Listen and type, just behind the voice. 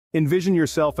Envision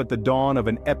yourself at the dawn of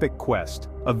an epic quest,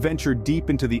 a venture deep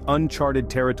into the uncharted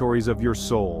territories of your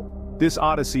soul. This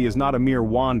odyssey is not a mere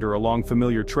wander along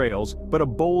familiar trails, but a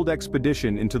bold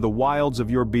expedition into the wilds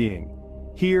of your being.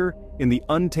 Here, in the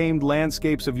untamed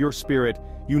landscapes of your spirit,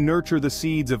 you nurture the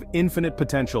seeds of infinite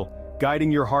potential, guiding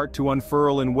your heart to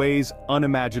unfurl in ways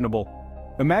unimaginable.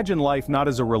 Imagine life not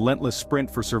as a relentless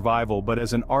sprint for survival but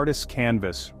as an artist's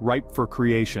canvas, ripe for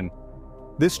creation.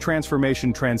 This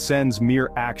transformation transcends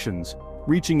mere actions,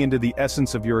 reaching into the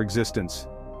essence of your existence.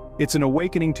 It's an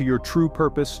awakening to your true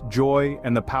purpose, joy,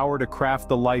 and the power to craft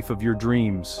the life of your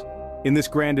dreams. In this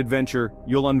grand adventure,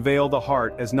 you'll unveil the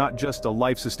heart as not just a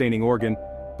life-sustaining organ,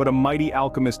 but a mighty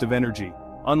alchemist of energy,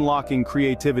 unlocking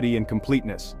creativity and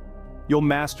completeness. You'll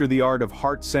master the art of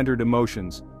heart-centered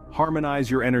emotions, harmonize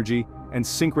your energy, and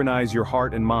synchronize your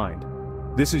heart and mind.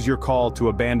 This is your call to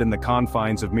abandon the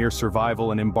confines of mere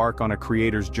survival and embark on a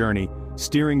creator's journey,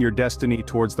 steering your destiny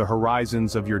towards the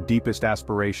horizons of your deepest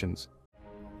aspirations.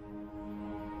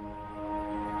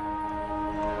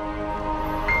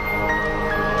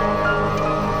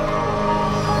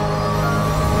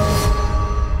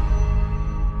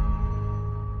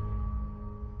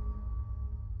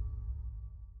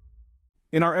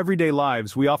 In our everyday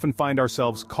lives, we often find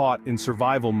ourselves caught in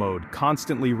survival mode,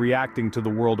 constantly reacting to the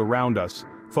world around us,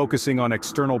 focusing on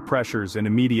external pressures and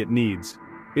immediate needs.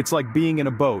 It's like being in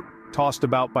a boat, tossed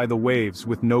about by the waves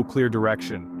with no clear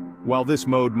direction. While this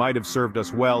mode might have served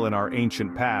us well in our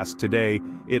ancient past, today,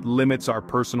 it limits our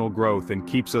personal growth and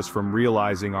keeps us from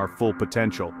realizing our full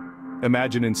potential.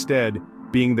 Imagine instead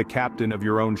being the captain of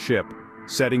your own ship,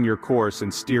 setting your course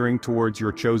and steering towards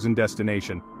your chosen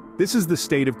destination. This is the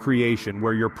state of creation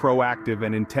where you're proactive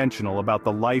and intentional about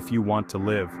the life you want to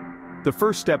live. The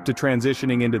first step to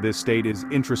transitioning into this state is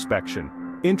introspection.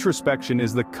 Introspection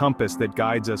is the compass that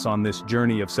guides us on this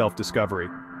journey of self-discovery.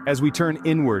 As we turn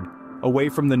inward, away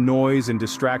from the noise and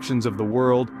distractions of the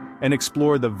world, and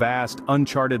explore the vast,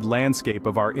 uncharted landscape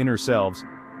of our inner selves,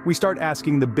 we start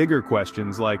asking the bigger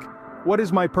questions like, what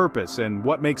is my purpose and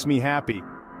what makes me happy?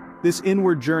 This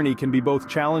inward journey can be both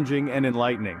challenging and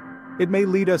enlightening. It may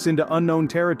lead us into unknown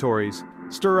territories,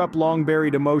 stir up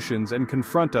long-buried emotions, and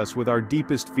confront us with our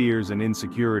deepest fears and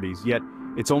insecurities, yet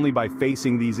it's only by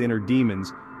facing these inner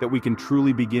demons that we can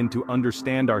truly begin to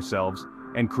understand ourselves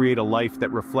and create a life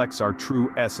that reflects our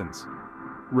true essence.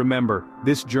 Remember,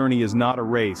 this journey is not a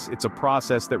race, it's a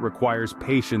process that requires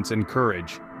patience and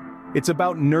courage. It's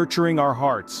about nurturing our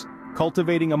hearts,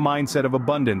 cultivating a mindset of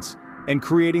abundance, and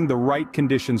creating the right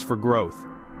conditions for growth.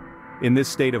 In this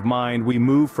state of mind, we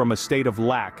move from a state of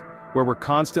lack, where we're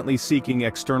constantly seeking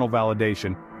external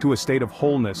validation, to a state of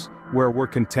wholeness, where we're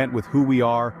content with who we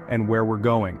are and where we're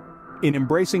going. In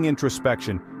embracing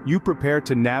introspection, you prepare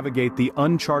to navigate the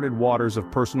uncharted waters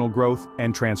of personal growth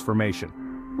and transformation.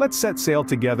 Let's set sail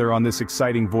together on this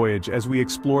exciting voyage as we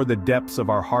explore the depths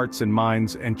of our hearts and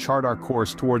minds and chart our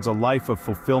course towards a life of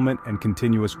fulfillment and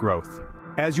continuous growth.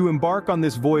 As you embark on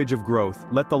this voyage of growth,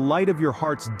 let the light of your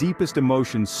heart's deepest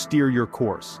emotions steer your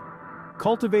course.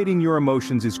 Cultivating your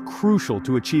emotions is crucial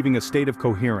to achieving a state of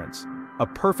coherence, a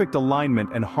perfect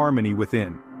alignment and harmony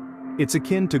within. It's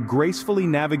akin to gracefully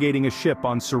navigating a ship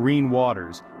on serene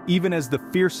waters, even as the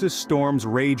fiercest storms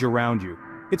rage around you.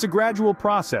 It's a gradual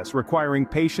process requiring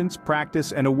patience,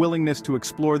 practice, and a willingness to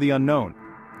explore the unknown.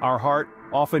 Our heart,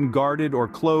 often guarded or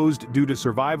closed due to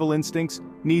survival instincts,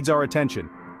 needs our attention.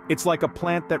 It's like a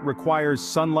plant that requires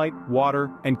sunlight, water,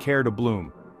 and care to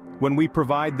bloom. When we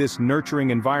provide this nurturing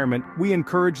environment, we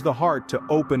encourage the heart to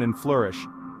open and flourish.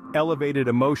 Elevated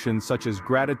emotions such as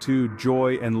gratitude,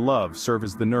 joy, and love serve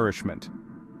as the nourishment.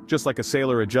 Just like a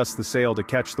sailor adjusts the sail to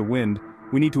catch the wind,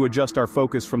 we need to adjust our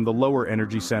focus from the lower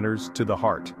energy centers to the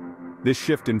heart. This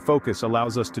shift in focus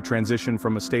allows us to transition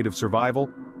from a state of survival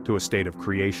to a state of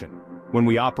creation. When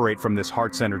we operate from this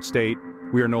heart-centered state,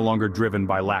 we are no longer driven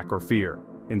by lack or fear.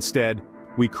 Instead,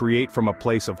 we create from a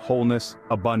place of wholeness,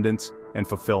 abundance, and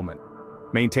fulfillment.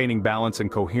 Maintaining balance and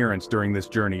coherence during this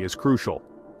journey is crucial.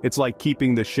 It's like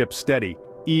keeping the ship steady,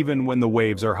 even when the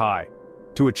waves are high.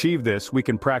 To achieve this, we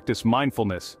can practice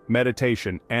mindfulness,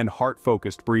 meditation, and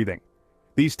heart-focused breathing.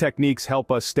 These techniques help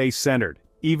us stay centered,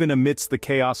 even amidst the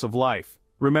chaos of life.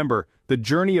 Remember, the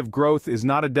journey of growth is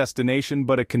not a destination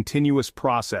but a continuous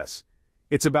process.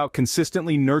 It's about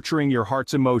consistently nurturing your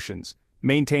heart's emotions,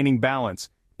 maintaining balance,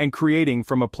 and creating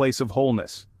from a place of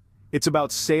wholeness. It's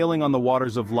about sailing on the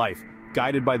waters of life,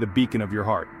 guided by the beacon of your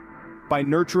heart. By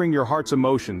nurturing your heart's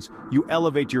emotions, you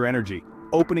elevate your energy,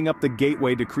 opening up the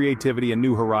gateway to creativity and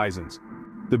new horizons.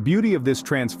 The beauty of this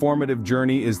transformative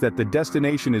journey is that the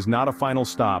destination is not a final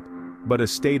stop, but a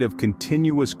state of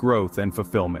continuous growth and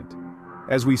fulfillment.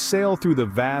 As we sail through the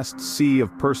vast sea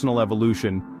of personal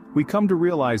evolution, we come to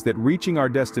realize that reaching our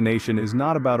destination is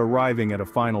not about arriving at a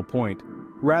final point.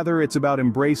 Rather, it's about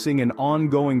embracing an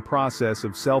ongoing process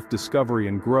of self-discovery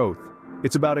and growth.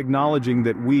 It's about acknowledging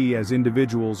that we, as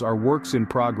individuals, are works in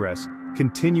progress,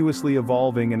 continuously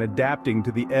evolving and adapting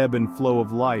to the ebb and flow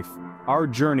of life. Our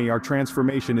journey, our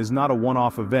transformation is not a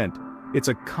one-off event. It's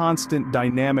a constant,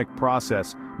 dynamic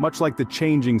process, much like the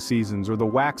changing seasons or the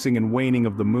waxing and waning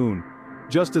of the moon.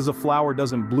 Just as a flower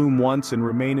doesn't bloom once and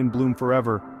remain in bloom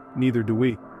forever, neither do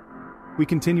we. We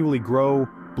continually grow,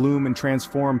 bloom, and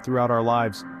transform throughout our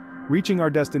lives. Reaching our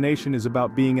destination is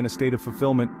about being in a state of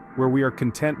fulfillment, where we are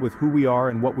content with who we are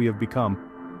and what we have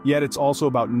become. Yet it's also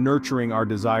about nurturing our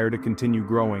desire to continue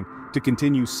growing, to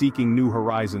continue seeking new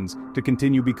horizons, to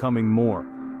continue becoming more.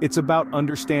 It's about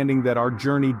understanding that our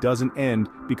journey doesn't end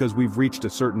because we've reached a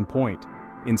certain point.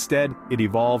 Instead, it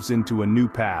evolves into a new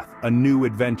path, a new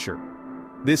adventure.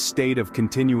 This state of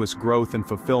continuous growth and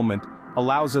fulfillment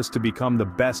allows us to become the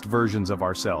best versions of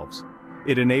ourselves.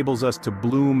 It enables us to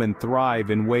bloom and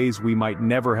thrive in ways we might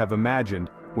never have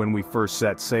imagined when we first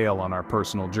set sail on our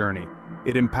personal journey.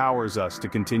 It empowers us to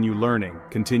continue learning,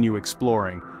 continue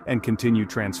exploring, and continue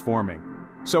transforming.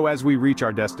 So as we reach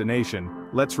our destination,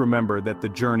 let's remember that the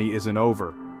journey isn't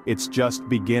over. It's just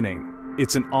beginning.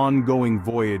 It's an ongoing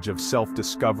voyage of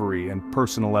self-discovery and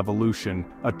personal evolution,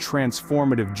 a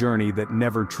transformative journey that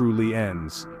never truly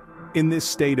ends. In this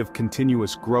state of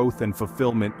continuous growth and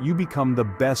fulfillment, you become the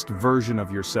best version of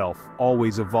yourself,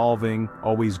 always evolving,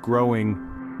 always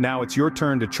growing. Now it's your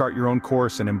turn to chart your own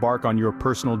course and embark on your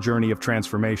personal journey of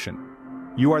transformation.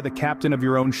 You are the captain of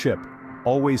your own ship,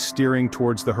 always steering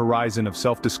towards the horizon of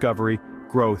self-discovery,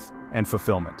 growth, and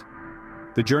fulfillment.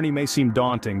 The journey may seem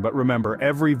daunting, but remember,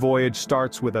 every voyage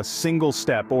starts with a single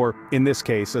step, or, in this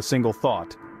case, a single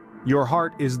thought. Your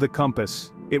heart is the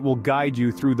compass. It will guide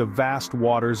you through the vast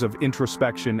waters of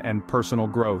introspection and personal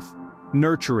growth.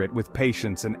 Nurture it with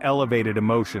patience and elevated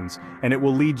emotions, and it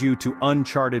will lead you to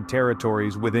uncharted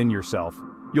territories within yourself.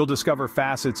 You'll discover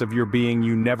facets of your being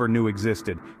you never knew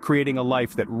existed, creating a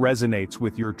life that resonates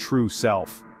with your true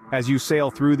self. As you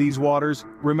sail through these waters,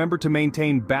 remember to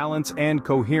maintain balance and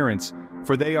coherence,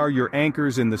 for they are your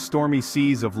anchors in the stormy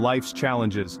seas of life's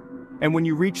challenges. And when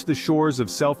you reach the shores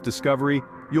of self-discovery,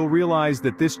 you'll realize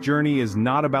that this journey is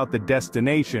not about the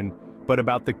destination, but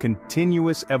about the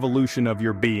continuous evolution of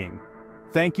your being.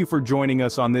 Thank you for joining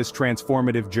us on this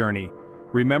transformative journey.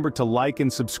 Remember to like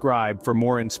and subscribe for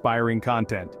more inspiring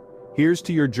content. Here's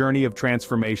to your journey of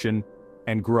transformation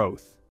and growth.